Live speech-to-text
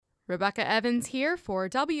Rebecca Evans here for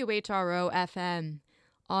WHRO FM.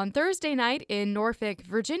 On Thursday night in Norfolk,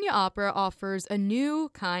 Virginia Opera offers a new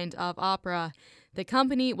kind of opera. The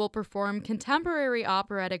company will perform contemporary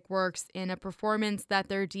operatic works in a performance that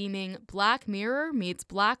they're deeming Black Mirror meets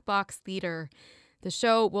Black Box Theater. The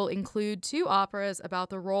show will include 2 operas about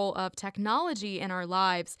the role of technology in our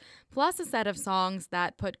lives, plus a set of songs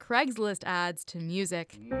that put Craigslist ads to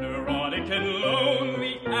music. Neurotic and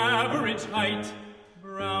lonely, average height,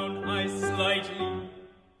 brown eyes slightly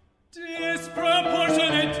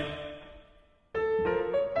disproportionate.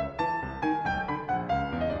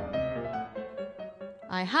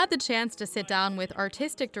 I had the chance to sit down with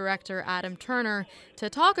artistic director Adam Turner to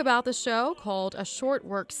talk about the show called A Short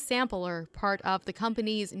Work Sampler, part of the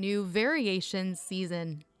company's new Variations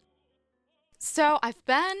season. So I've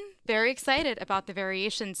been very excited about the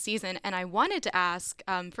Variations season, and I wanted to ask,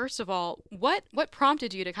 first of all, what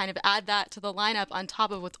prompted you to kind of add that to the lineup on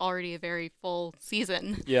top of what's already a very full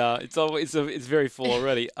season? Yeah, it's very full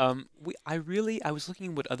already. I was looking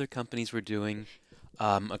at what other companies were doing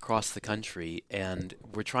across the country, and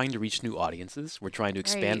we're trying to reach new audiences. We're trying to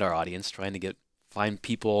expand our audience, trying to find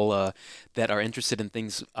people that are interested in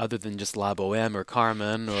things other than just La Boheme or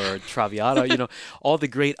Carmen or Traviata. All the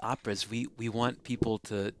great operas. We want people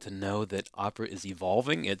to know that opera is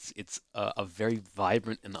evolving. It's a very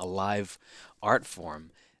vibrant and alive art form,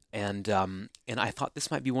 and I thought this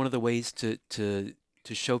might be one of the ways to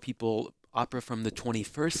show people opera from the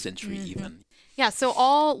 21st century even. Yeah, so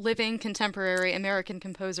all living contemporary American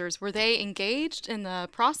composers, were they engaged in the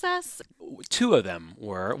process? 2 of them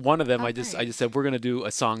were. One of them, I just said, we're going to do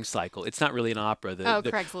a song cycle. It's not really an opera.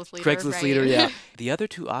 Craigslist Leader. Craigslist Leader, yeah. The other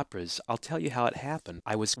 2 operas, I'll tell you how it happened.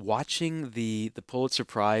 I was watching the Pulitzer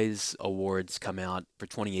Prize Awards come out for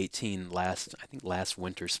 2018 last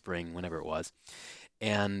winter, spring, whenever it was.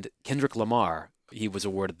 And Kendrick Lamar, he was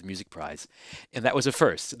awarded the music prize. And that was a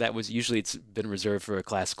first. That was usually it's been reserved for a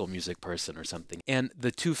classical music person or something. And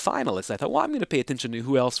the 2 finalists, I thought, well, I'm going to pay attention to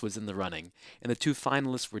who else was in the running. And the 2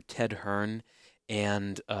 finalists were Ted Hearn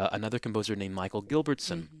and another composer named Michael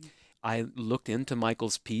Gilbertson. Mm-hmm. I looked into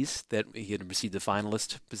Michael's piece that he had received the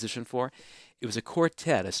finalist position for. It was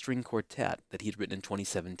a string quartet that he had written in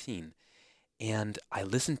 2017. And I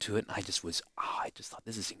listened to it, and I just thought,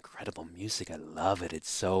 this is incredible music. I love it. It's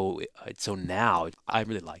so now. I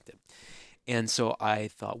really liked it. And so I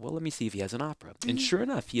thought, well, let me see if he has an opera. Mm-hmm. And sure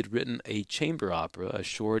enough, he had written a chamber opera, a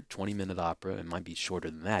short 20-minute opera, it might be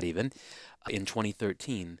shorter than that even, in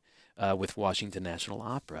 2013 with Washington National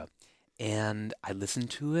Opera. And I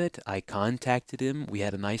listened to it. I contacted him. We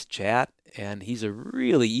had a nice chat. And he's a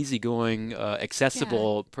really easygoing,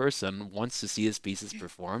 accessible person, wants to see his pieces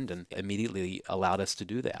performed, and immediately allowed us to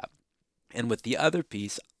do that. And with the other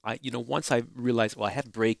piece, once I realized, I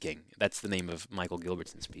had Breaking. That's the name of Michael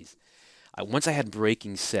Gilbertson's piece. Once I had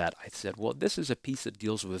Breaking set, I said, well, this is a piece that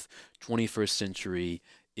deals with 21st century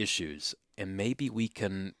issues, and maybe we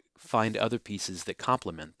can find other pieces that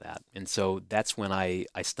complement that. And so that's when I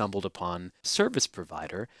stumbled upon Service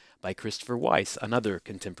Provider by Christopher Weiss, another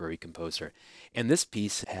contemporary composer. And this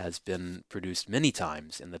piece has been produced many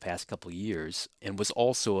times in the past couple of years and was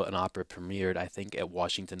also an opera premiered, I think, at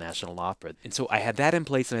Washington National Opera. And so I had that in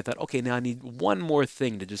place, and I thought, okay, now I need one more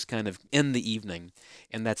thing to just kind of end the evening.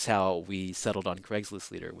 And that's how we settled on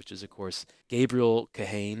Craigslist Leader, which is, of course, Gabriel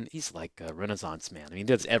Kahane. He's like a Renaissance man. I mean, he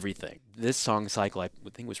does everything. This song cycle, I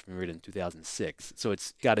think, was premiered in 2006. So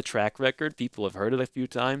it's got a track record. People have heard it a few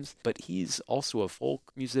times. But he's also a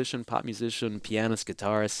folk musician, pop musician, pianist,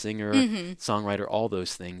 guitarist, singer, songwriter, all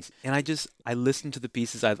those things. And I listened to the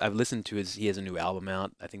pieces. I've listened to he has a new album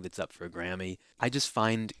out, I think that's up for a Grammy. I just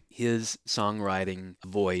find his songwriting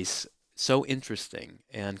voice so interesting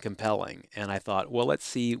and compelling. And I thought, well, let's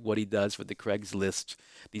see what he does with the Craigslist,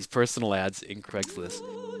 these personal ads in Craigslist.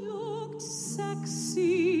 You looked sexy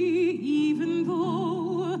even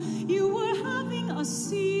though you were having a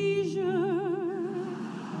seizure.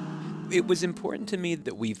 It was important to me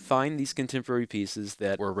that we find these contemporary pieces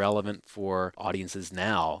that were relevant for audiences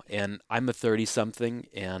now. And I'm a 30-something,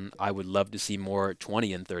 and I would love to see more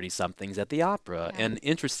 20 and 30-somethings at the opera and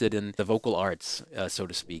interested in the vocal arts, so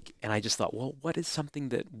to speak. And I just thought, well, what is something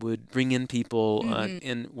that would bring in people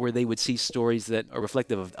in where they would see stories that are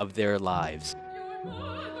reflective of their lives?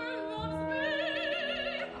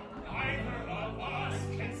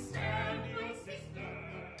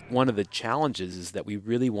 One of the challenges is that we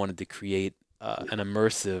really wanted to create an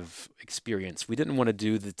immersive experience. We didn't want to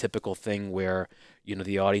do the typical thing where,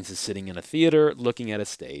 the audience is sitting in a theater looking at a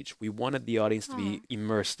stage. We wanted the audience to be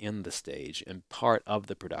immersed in the stage and part of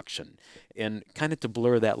the production, and kind of to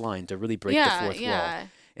blur that line, to really break the fourth wall.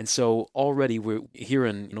 And so already we're here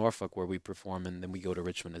in Norfolk where we perform, and then we go to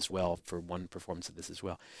Richmond as well for one performance of this as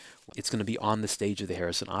well. It's going to be on the stage of the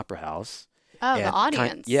Harrison Opera House. Oh, the And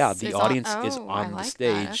audience. the audience is I on the like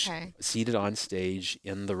stage, that. Okay. seated on stage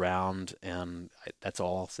in the round, and that's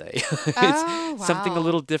all I'll say. Oh, It's something a wow.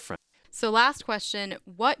 little different. So last question,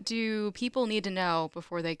 what do people need to know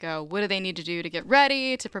before they go? What do they need to do to get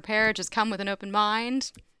ready, to prepare, just come with an open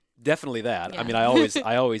mind? Definitely that. I Yeah. mean,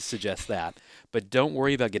 I always suggest that. But don't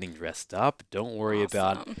worry about getting dressed up. Don't worry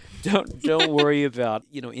about Awesome. don't worry about,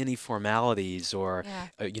 any formalities or Yeah.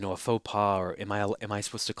 a faux pas, or am I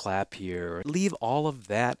supposed to clap here? Leave all of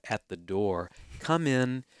that at the door. Come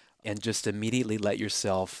in and just immediately let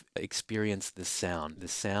yourself experience the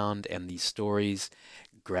sound and these stories.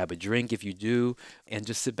 Grab a drink if you do, and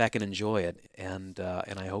just sit back and enjoy it. And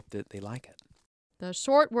I hope that they like it. The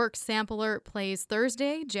Short Work Sampler plays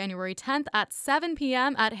Thursday, January 10th at 7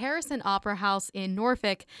 p.m. at Harrison Opera House in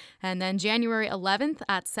Norfolk, and then January 11th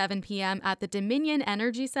at 7 p.m. at the Dominion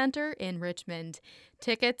Energy Center in Richmond.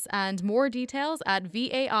 Tickets and more details at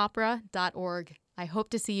vaopera.org. I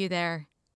hope to see you there.